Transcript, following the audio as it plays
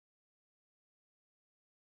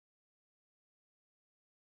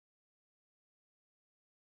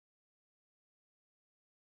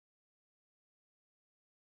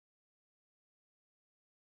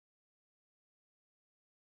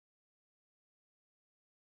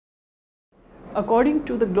According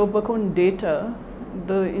to the Globacon data,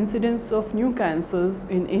 the incidence of new cancers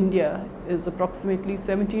in India is approximately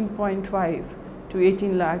 17.5 to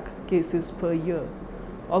 18 lakh cases per year.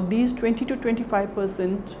 Of these, 20 to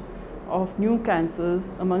 25% of new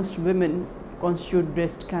cancers amongst women constitute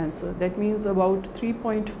breast cancer. That means about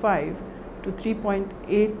 3.5 to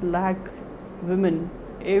 3.8 lakh women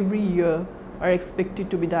every year are expected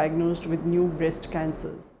to be diagnosed with new breast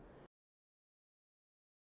cancers.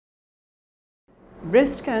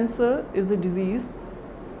 Breast cancer is a disease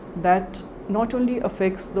that not only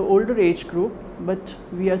affects the older age group, but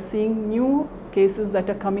we are seeing new cases that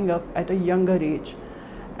are coming up at a younger age.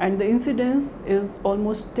 And the incidence is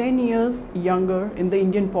almost 10 years younger in the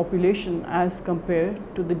Indian population as compared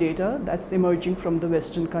to the data that's emerging from the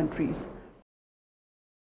Western countries.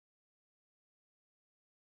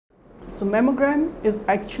 So mammogram is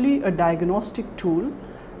actually a diagnostic tool,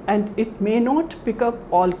 and it may not pick up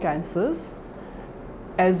all cancers,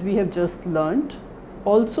 as we have just learned.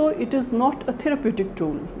 Also, it is not a therapeutic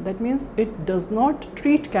tool. That means it does not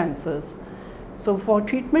treat cancers. So for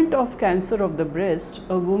treatment of cancer of the breast,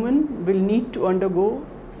 a woman will need to undergo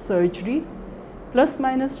surgery plus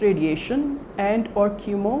minus radiation and or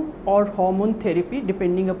chemo or hormone therapy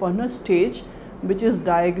depending upon her stage, which is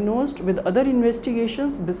diagnosed with other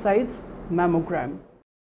investigations besides mammogram.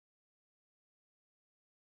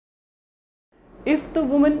 If the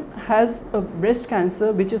woman has a breast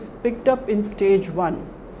cancer which is picked up in stage 1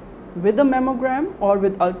 with a mammogram or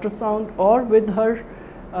with ultrasound or with her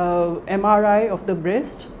MRI of the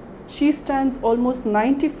breast, she stands almost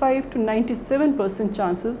 95 to 97%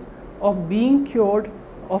 chances of being cured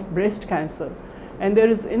of breast cancer. And there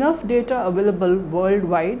is enough data available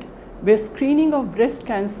worldwide where screening of breast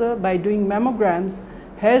cancer by doing mammograms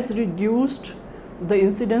has reduced the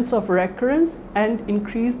incidence of recurrence and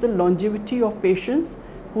increase the longevity of patients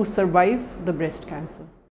who survive the breast cancer.